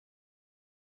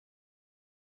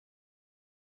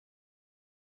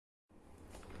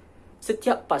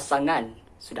Setiap pasangan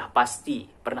sudah pasti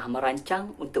pernah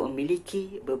merancang untuk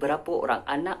memiliki beberapa orang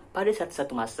anak pada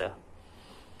satu masa.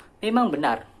 Memang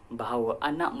benar bahawa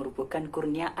anak merupakan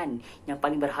kurniaan yang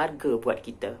paling berharga buat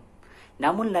kita.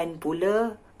 Namun lain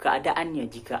pula keadaannya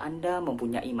jika anda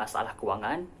mempunyai masalah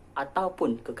kewangan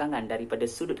ataupun kekangan daripada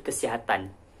sudut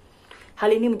kesihatan. Hal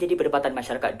ini menjadi perdebatan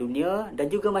masyarakat dunia dan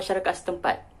juga masyarakat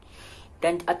setempat.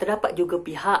 Dan terdapat juga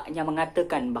pihak yang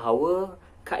mengatakan bahawa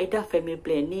kaedah family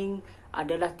planning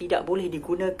adalah tidak boleh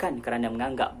digunakan kerana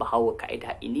menganggap bahawa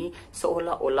kaedah ini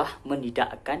seolah-olah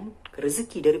menidakkan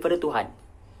rezeki daripada Tuhan.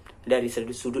 Dari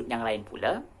sudut yang lain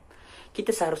pula,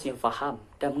 kita seharusnya faham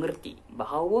dan mengerti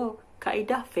bahawa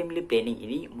kaedah family planning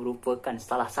ini merupakan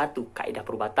salah satu kaedah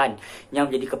perubatan yang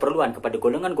menjadi keperluan kepada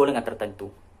golongan-golongan tertentu.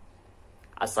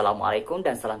 Assalamualaikum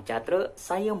dan salam sejahtera.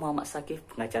 Saya Mohd Thaqif,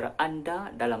 pengacara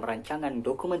anda dalam rancangan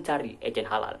dokumentari Ejen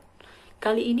Halal.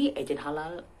 Kali ini Ejen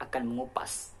Halal akan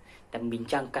mengupas dan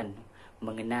membincangkan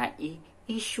mengenai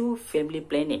isu family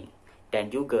planning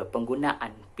dan juga penggunaan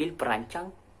pil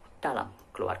perancang dalam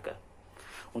keluarga.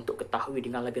 Untuk ketahui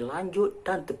dengan lebih lanjut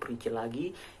dan terperinci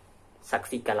lagi,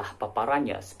 saksikanlah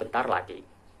paparannya sebentar lagi.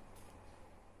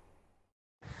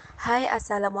 Hai,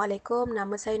 Assalamualaikum.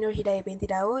 Nama saya Hidayah binti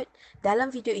Daud.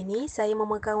 Dalam video ini, saya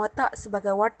memegang watak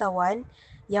sebagai wartawan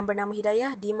yang bernama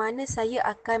Hidayah, di mana saya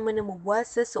akan menemubual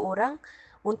seseorang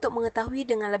untuk mengetahui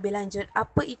dengan lebih lanjut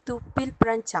apa itu pil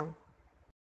perancang.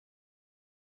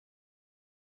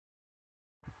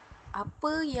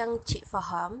 Apa yang cik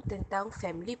faham tentang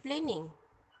family planning?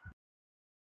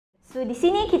 So di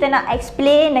sini kita nak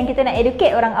explain dan kita nak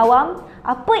educate orang awam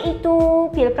apa itu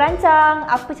pil perancang,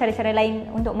 apa cara-cara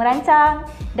lain untuk merancang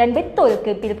dan betul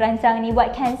ke pil perancang ni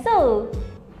buat kanser?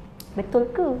 Betul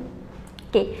ke?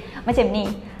 Okey, macam ni.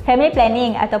 Family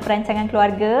planning atau perancangan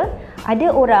keluarga,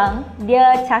 ada orang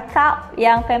dia cakap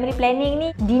yang family planning ni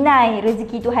deny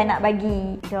rezeki Tuhan nak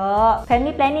bagi. Tak,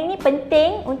 family planning ni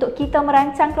penting untuk kita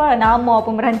merancang keluarga. Nama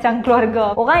pun merancang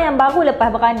keluarga. Orang yang baru lepas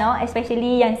beranak,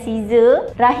 especially yang caesar,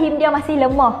 rahim dia masih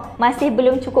lemah, masih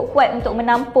belum cukup kuat untuk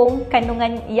menampung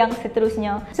kandungan yang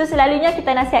seterusnya. So selalunya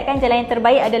kita nasihatkan jalan yang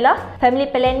terbaik adalah family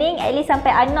planning at least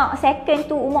sampai anak second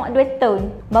tu umur 2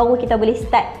 tahun. Baru kita boleh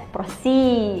start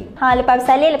proceed. Lepas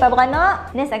bersalin, lepas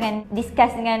beranak, nurse akan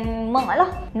discuss dengan mak lah.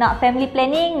 Nak family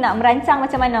planning, nak merancang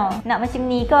macam mana? Nak macam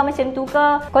ni ke, macam tu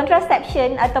ke?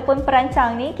 Contraception ataupun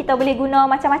perancang ni, kita boleh guna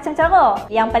macam-macam cara.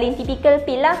 Yang paling typical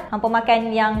pil lah. Hampa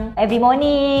makan yang every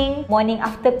morning, morning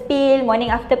after pill.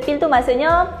 Morning after pill tu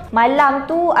maksudnya, malam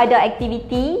tu ada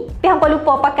aktiviti, tapi hampa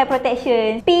lupa pakai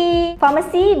protection. Pergi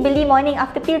pharmacy, beli morning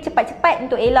after pill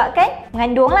cepat-cepat untuk elakkan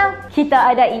mengandung lah.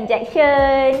 Kita ada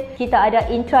injection, kita ada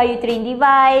intrauterine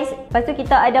device, lepas tu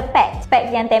kita ada patch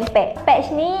yang tempel.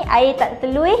 Patch ni air tak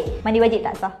tertelui, mandi wajib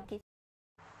tak sah. Okay.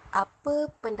 Apa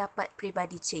pendapat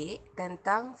peribadi cik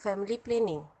tentang family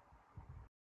planning?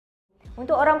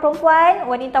 Untuk orang perempuan,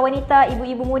 wanita-wanita,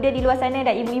 ibu-ibu muda di luar sana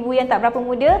dan ibu-ibu yang tak berapa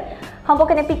muda, hampa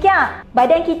kena fikir,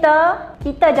 badan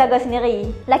kita jaga sendiri.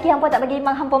 Laki hampa tak bagi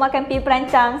hampa makan pil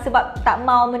perancang sebab tak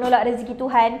mau menolak rezeki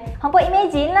Tuhan. Hampa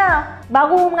imagine lah,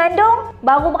 baru mengandung,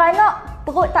 baru beranak,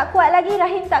 perut tak kuat lagi,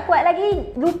 rahim tak kuat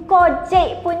lagi, luka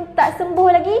jek pun tak sembuh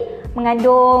lagi,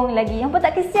 mengandung lagi. Hampa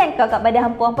tak kesian ke kat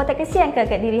badan hampa? Hampa tak kesian ke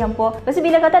kat diri hampa? Lepas tu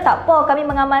bila kata tak apa, kami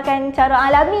mengamalkan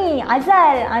cara alami,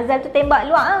 azal tu tembak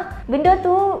luak lah. Benda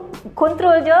tu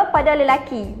kontrol je pada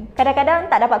lelaki. Kadang-kadang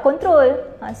tak dapat kontrol.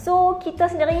 So kita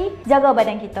sendiri jaga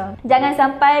badan kita. Jangan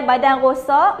sampai badan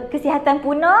rosak, kesihatan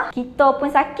punah, kita pun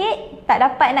sakit, tak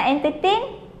dapat nak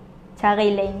entertain,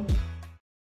 cari lain.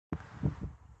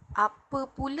 Apa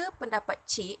pula pendapat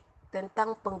cik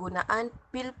tentang penggunaan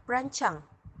pil perancang?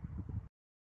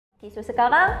 Okay, so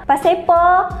sekarang pasal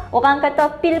apa orang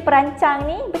kata pil perancang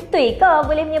ni betul ke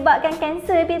boleh menyebabkan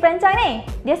kanser pil perancang ni?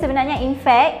 Dia sebenarnya in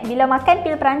fact bila makan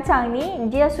pil perancang ni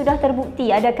dia sudah terbukti,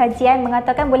 ada kajian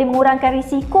mengatakan boleh mengurangkan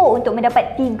risiko untuk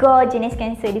mendapat 3 jenis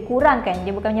kanser. Dikurangkan,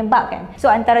 dia bukan menyebabkan. So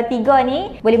antara 3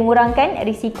 ni boleh mengurangkan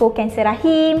risiko kanser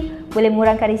rahim, boleh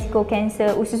mengurangkan risiko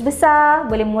kanser usus besar,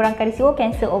 boleh mengurangkan risiko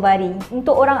kanser ovari.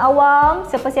 Untuk orang awam,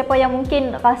 siapa-siapa yang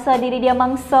mungkin rasa diri dia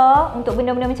mangsa untuk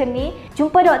benda-benda macam ni,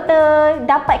 jumpa doktor,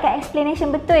 dapatkan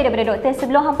explanation betul daripada doktor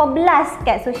sebelum hampa blast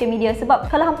kat social media.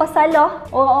 Sebab kalau hampa salah,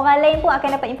 orang-orang lain pun akan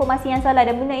dapat informasi yang salah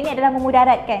dan benda ini adalah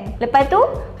memudaratkan. Lepas tu,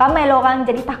 ramailah orang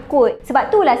jadi takut. Sebab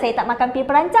itulah saya tak makan pil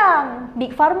perancang.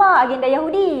 Big Pharma, agenda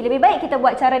Yahudi. Lebih baik kita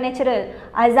buat cara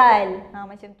natural, azal.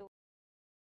 Macam tu.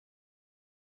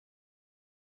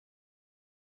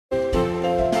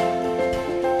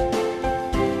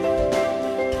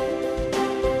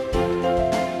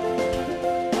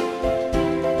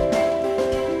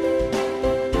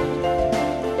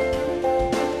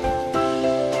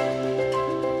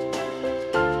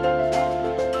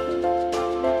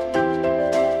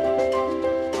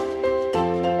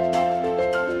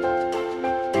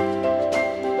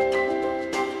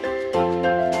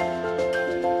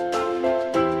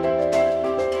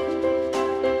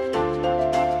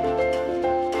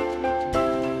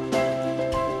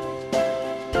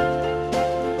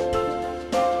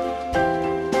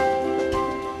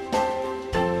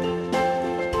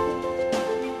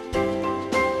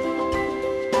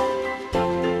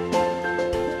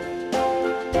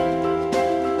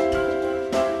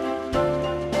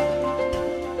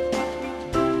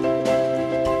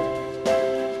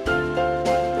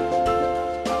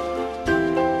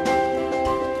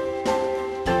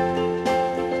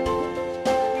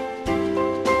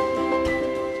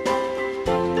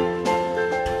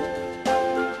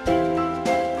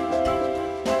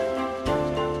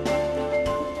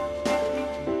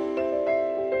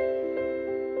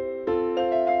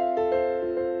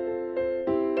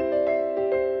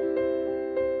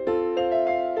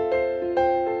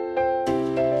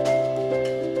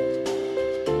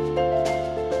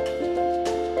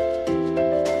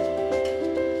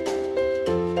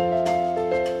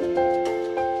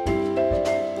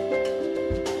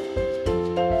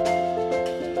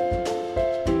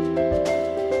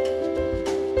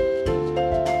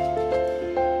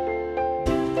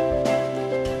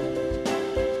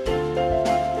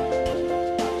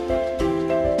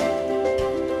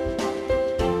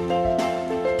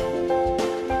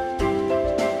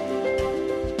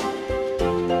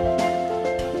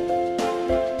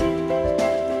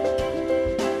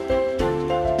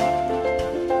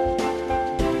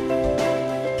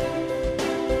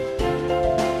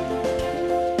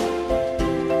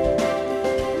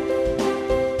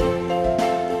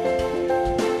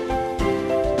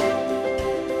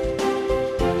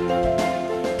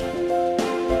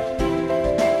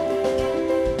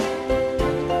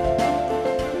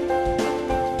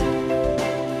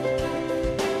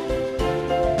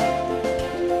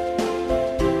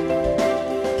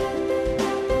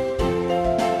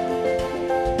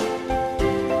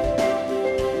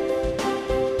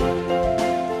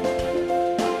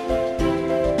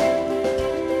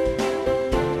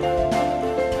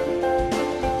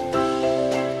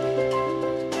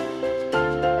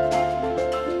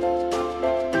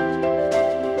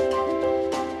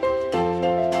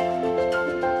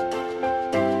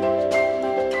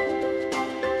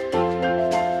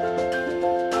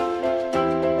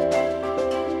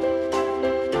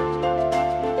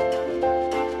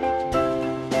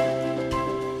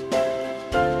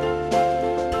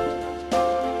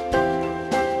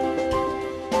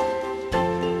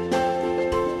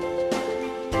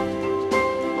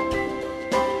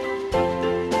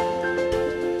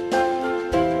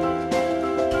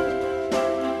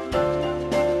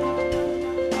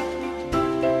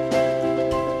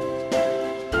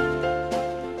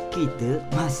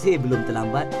 masih belum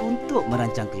terlambat untuk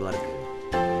merancang keluarga.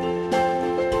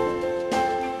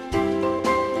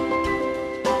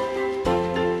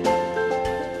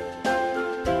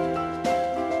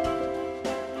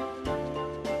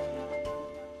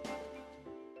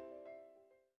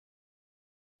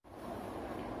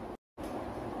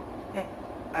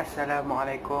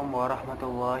 Assalamualaikum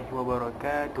warahmatullahi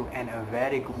wabarakatuh, and a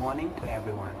very good morning to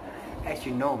everyone. As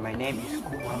you know, my name is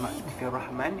Mohamad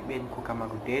Lutfirrahman bin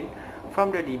Kamaruddin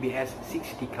from the DBS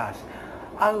 60 class.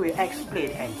 I will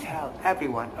explain and tell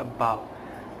everyone about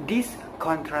this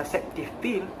contraceptive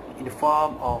pill in the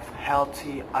form of health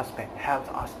aspect.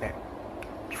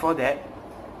 Before that,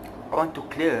 I want to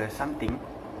clear something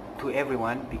to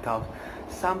everyone, because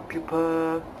some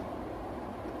people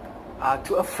are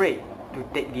too afraid to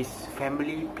take this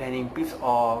family planning pills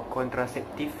or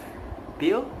contraceptive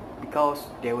pill because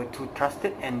they were too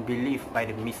trusted and believed by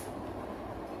the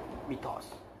mythos.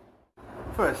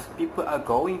 First, people are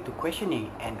going to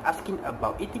questioning and asking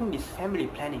about eating this family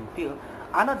planning pill.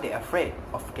 Are not they afraid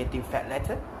of getting fat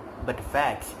later? But the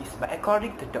fact is, by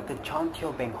according to Dr. John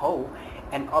Teo Beng Ho,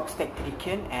 an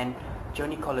obstetrician and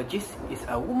gynecologist, is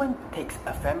a woman takes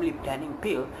a family planning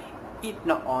pill, it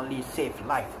not only saves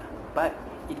life, but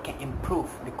it can improve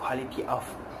the quality of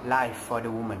life for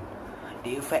the woman.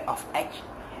 The effect of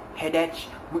headache,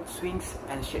 mood swings,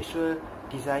 and sexual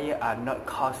desire are not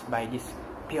caused by these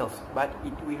pills, but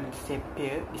it will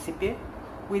disappear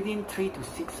within 3 to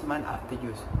 6 months after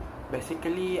use.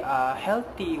 Basically, a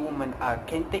healthy woman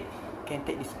can take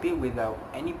this pill without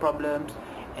any problems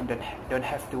and don't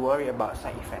have to worry about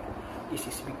side effects. This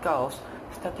is because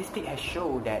statistics has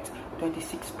shown that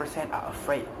 26% are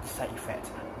afraid of side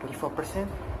effects. 24%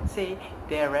 say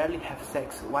they rarely have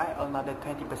sex, while another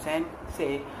 20%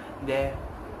 say they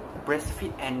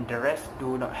breastfeed, and the rest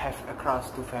do not have access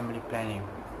to family planning.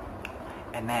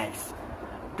 And next,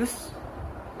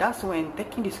 thus when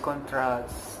taking these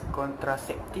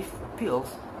contraceptive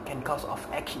pills can cause of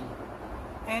acne.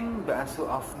 And the answer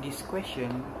of this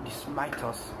question, this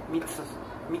myths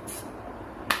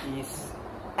is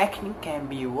acne can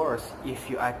be worse if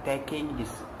you are taking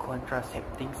these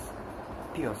contraceptive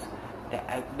pills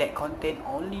that contain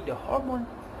only the hormone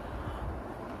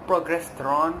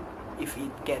progesterone. If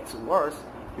it gets worse,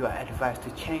 you are advised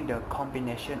to change the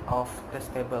combination of the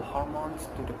stable hormones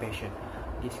to the patient.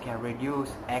 This can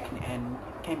reduce acne and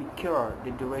can cure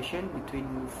the duration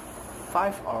between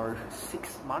 5 or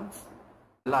 6 months.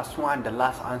 The last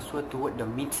answer toward the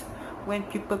myths. When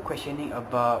people questioning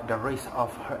about the risk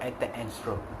of heart attack and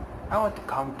stroke, I want to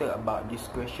counter about this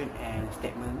question and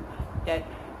statement that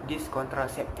these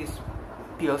contraceptive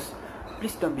pills,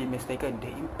 please don't be mistaken. The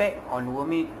impact on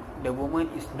the woman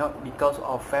is not because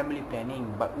of family planning,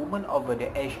 but women over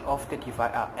the age of 35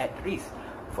 are at risk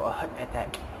for a heart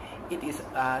attack. It is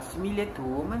similar to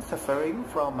women suffering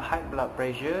from high blood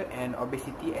pressure and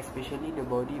obesity, especially the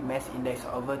body mass index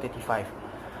over 35.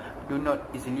 Do not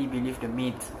easily believe the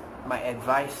myths. My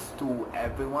advice to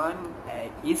everyone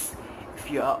is, if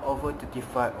you are over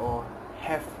 35 or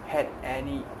have had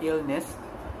any illness,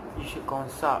 you should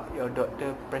consult your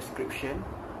doctor prescription.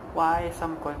 While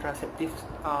some contraceptive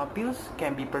pills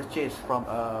can be purchased from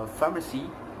a pharmacy,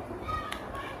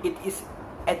 it is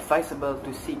advisable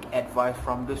to seek advice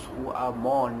from those who are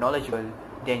more knowledgeable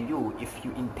than you if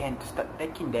you intend to start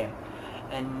taking them.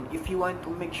 And if you want to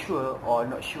make sure or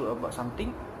not sure about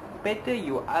something, better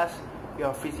you ask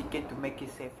your physician to make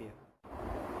it safer.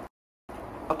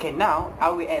 Okay, now I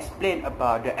will explain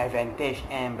about the advantage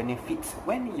and benefits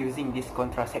when using these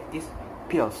contraceptive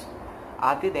pills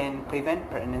other than prevent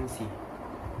pregnancy.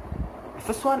 The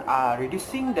first one are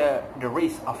reducing the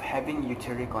risk of having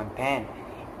uterine content.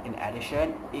 In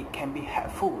addition, it can be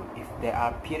helpful if there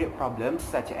are period problems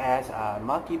such as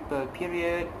multiple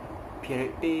period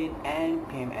pain, and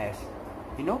PMS.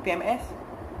 You know PMS?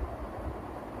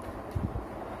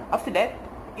 After that,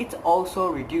 it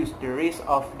also reduces the risk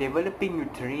of developing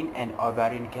uterine and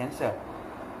ovarian cancer.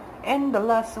 And the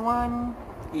last one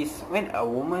is when a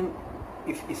woman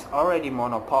is already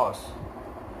menopause.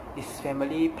 This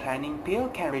family planning pill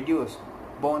can reduce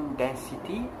bone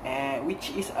density,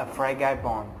 which is a fragile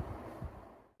bone.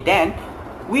 Then,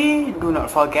 we do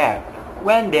not forget,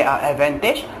 when there are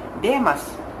advantage, they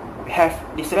must have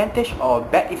disadvantage or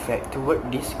bad effect toward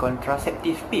these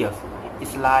contraceptive pills.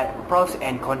 It's like pros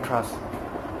and contras.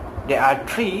 There are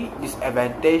 3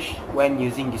 disadvantages when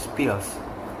using these pills.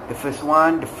 The first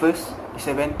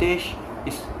disadvantage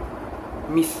is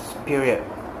missed period.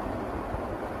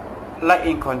 Like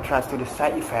in contrast to the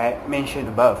side effect mentioned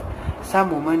above,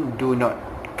 some women do not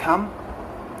come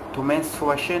to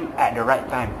menstruation at the right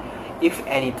time. If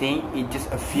anything, it's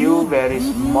just a few very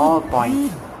small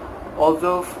points.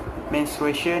 Although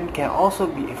menstruation can also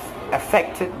be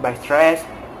affected by stress,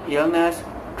 illness,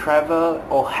 travel,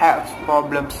 or health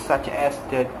problems such as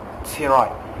the thyroid.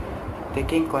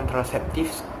 Taking contraceptive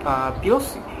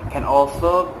pills can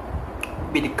also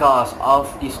be the cause of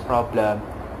this problem.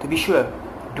 To be sure,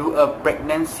 do a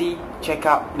pregnancy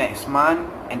checkup next month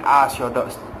and ask your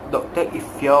doctor if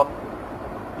your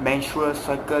menstrual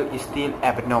cycle is still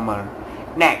abnormal.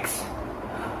 Next,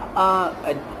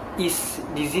 is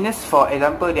dizziness. For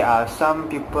example, there are some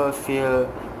people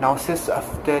feel nauseous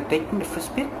after taking the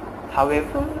first pill.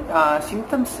 However,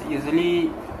 symptoms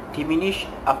usually diminish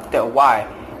after a while.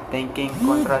 Taking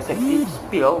contraceptive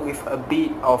pill with a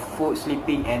bit of food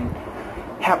sleeping and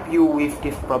help you with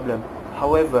this problem.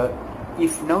 However,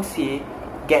 if nausea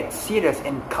gets serious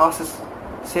and causes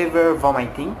severe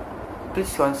vomiting,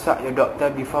 please consult your doctor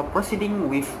before proceeding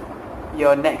with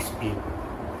your next pill.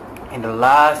 And the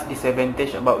last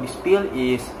disadvantage about this pill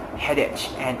is headache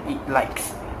and it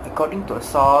likes. According to a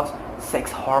source,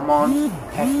 sex hormones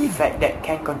have effect that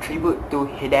can contribute to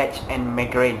headache and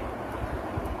migraine.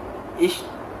 Each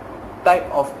type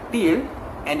of pill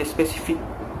and the specific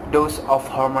dose of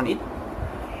hormone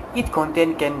it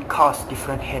contains can cause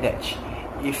different headache.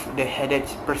 If the headache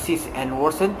persists and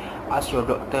worsen, ask your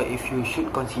doctor if you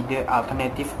should consider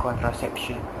alternative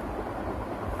contraceptive.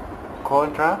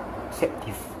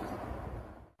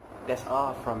 That's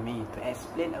all from me to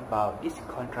explain about this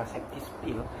contraceptive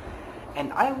pill,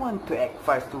 and I want to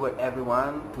advise toward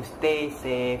everyone to stay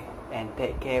safe and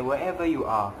take care wherever you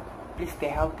are. Please stay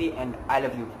healthy and I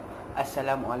love you.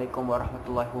 Assalamualaikum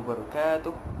warahmatullahi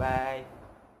wabarakatuh. Bye.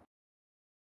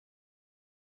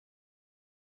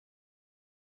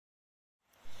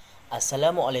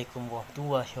 Assalamualaikum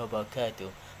warahmatullahi wabarakatuh.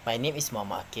 My name is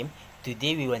Muhammad Hakim.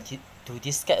 Today we want to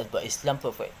discuss about Islam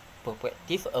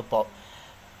perspective about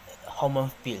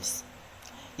hormone pills.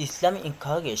 Islam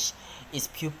encouraged its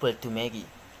pupil to marry.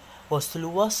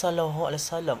 Rasulullah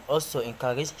SAW also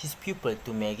encouraged his pupil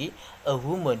to marry a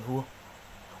woman who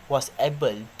was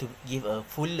able to give a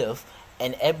full love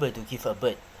and able to give a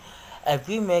birth.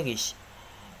 Every marriage,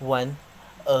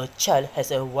 a child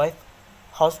has a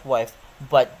housewife,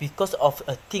 but because of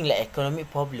a thing like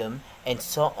economic problem and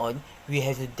so on, we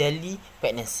have to delay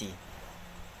pregnancy.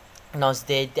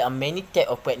 Nowadays, there are many types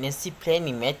of pregnancy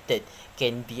planning method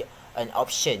can be an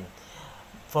option.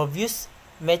 Various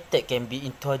method can be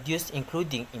introduced,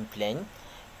 including implant,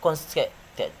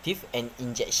 contraceptive, and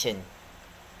injection.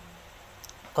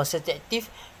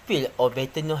 Contraceptive pill, or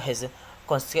better known as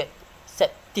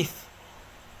contraceptive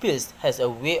pills, has a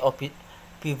way of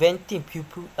preventing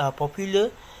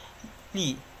popularly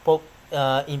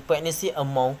in pregnancy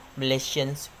among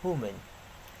Malaysian women.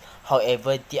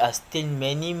 However, there are still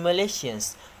many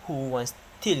Malaysians who want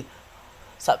still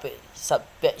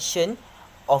suspicion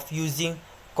of using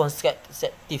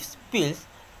contraceptive pills,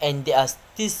 and there are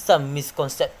still some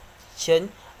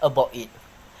misconception about it.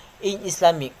 In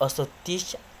Islamic also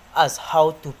teach us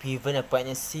how to prevent a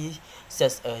pregnancy,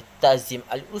 such as Ta'zim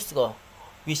al-Usra,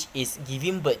 which is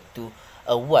giving birth to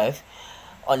a wife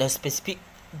on a specific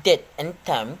date and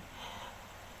time.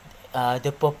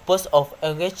 The purpose of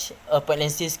arrange a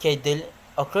pregnancy schedule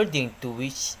according to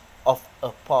which of a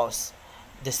pause.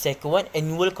 The second one,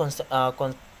 annual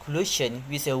conclusion,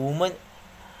 with a woman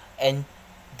and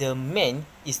the man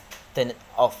is turned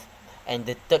off. And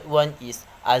the third one is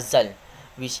azal,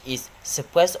 which is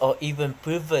suppress or even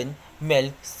prevent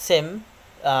male sperm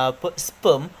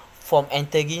from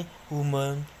entering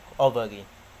woman ovary.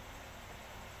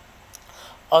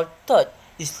 Although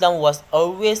Islam was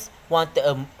always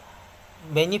wanted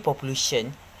many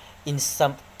population, in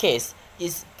some case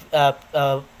is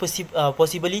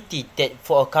possibility that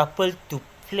for a couple to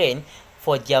plan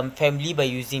for their family by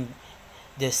using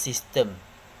the system.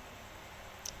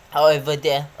 However,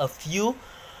 there are a few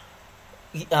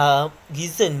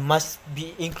reasons must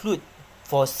be included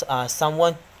for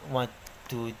someone want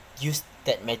to use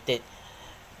that method.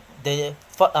 The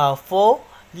four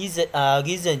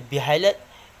reasons be highlighted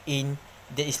in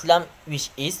the Islam, which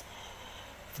is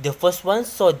the first one,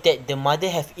 so that the mother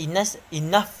have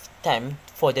enough time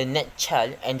for the next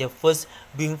child, and the first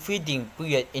breastfeeding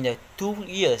period in the 2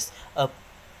 years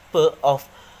per of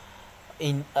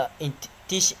in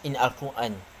teach in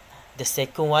Al-Quran. The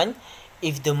second one,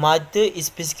 if the mother is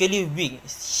physically weak,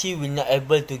 she will not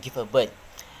able to give a birth.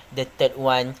 The third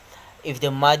one, if the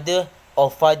mother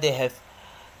or father have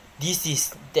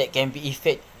disease that can be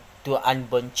effect to an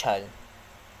unborn child.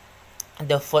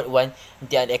 The fourth one,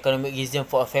 there are economic reason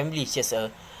for a family, such as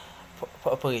a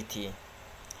property.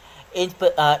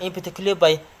 in particular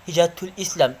by Hijatul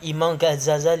Islam, Imam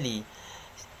Ghazali,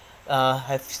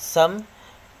 have some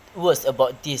words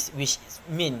about this, which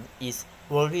mean is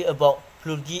worry about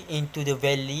plunging into the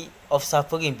valley of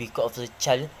suffering because of the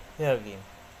child rearing.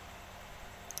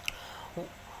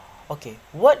 Okay,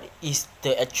 what is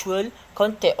the actual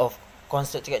content of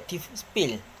contraceptive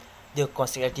pill? The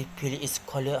contraceptive pill is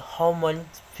called a hormone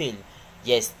pill.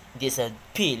 Yes, this is a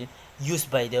pill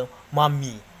used by the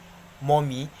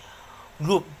mommy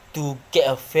group to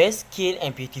get a fair skin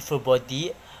and beautiful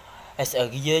body as a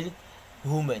real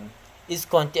woman. It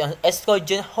contains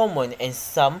estrogen hormone and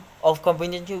some of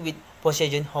combination with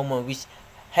progesterone hormone, which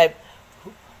help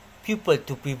people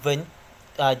to prevent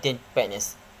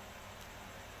pregnancy.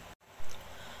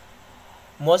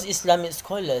 Most Islamic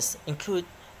scholars include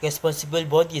responsible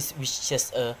bodies which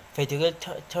is a Federal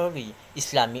Territory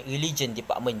Islamic Religion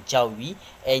Department Jawi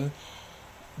and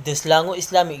the Selangor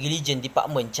Islamic Religion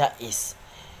Department JAIS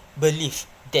believe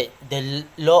that the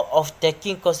law of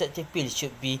taking contraceptive pills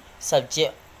should be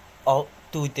subject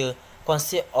to the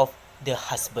concept of the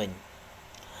husband.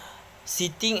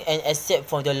 Citing an excerpt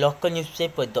from the local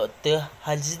newspaper, Dr.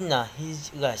 Hazina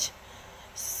Hijraj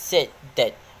said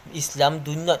that Islam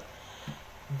do not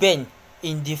ban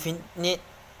indefinite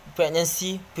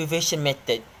pregnancy prevention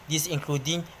method, this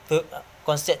including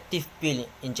contraceptive pill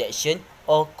injection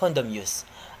or condom use.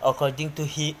 According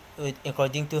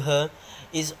to her,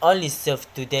 it only serves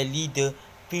to delay the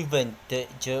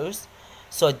preventers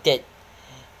so that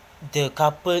the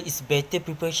couple is better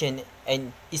preparation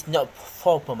and is not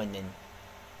for permanent.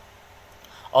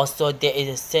 Also, there is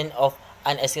a sense of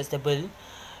unacceptable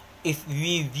if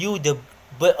we view the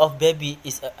birth of baby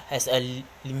as a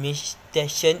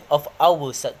limitation of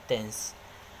our substance.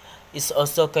 It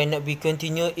also cannot be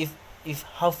continued if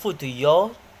harmful to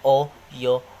your or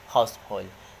your household.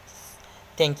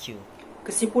 Thank you.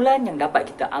 Kesimpulan yang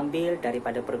dapat kita ambil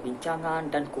daripada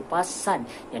perbincangan dan kupasan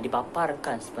yang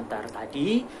dipaparkan sebentar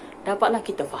tadi, dapatlah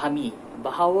kita fahami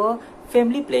bahawa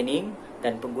family planning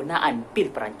dan penggunaan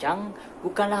pil perancang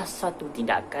bukanlah satu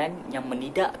tindakan yang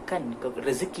menidakkan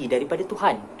rezeki daripada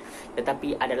Tuhan,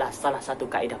 tetapi adalah salah satu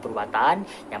kaedah perubatan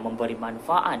yang memberi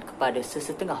manfaat kepada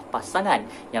sesetengah pasangan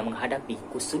yang menghadapi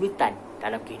kesulitan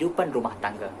dalam kehidupan rumah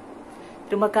tangga.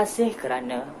 Terima kasih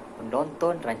kerana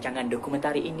menonton rancangan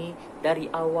dokumentari ini dari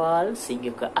awal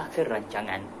sehingga ke akhir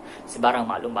rancangan. Sebarang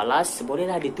maklum balas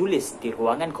bolehlah ditulis di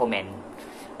ruangan komen.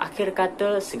 Akhir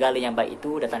kata, segala yang baik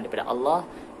itu datang daripada Allah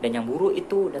dan yang buruk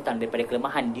itu datang daripada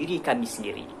kelemahan diri kami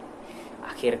sendiri.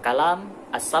 Akhir kalam,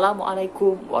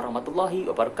 Assalamualaikum warahmatullahi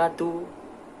wabarakatuh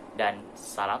dan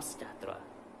salam sejahtera.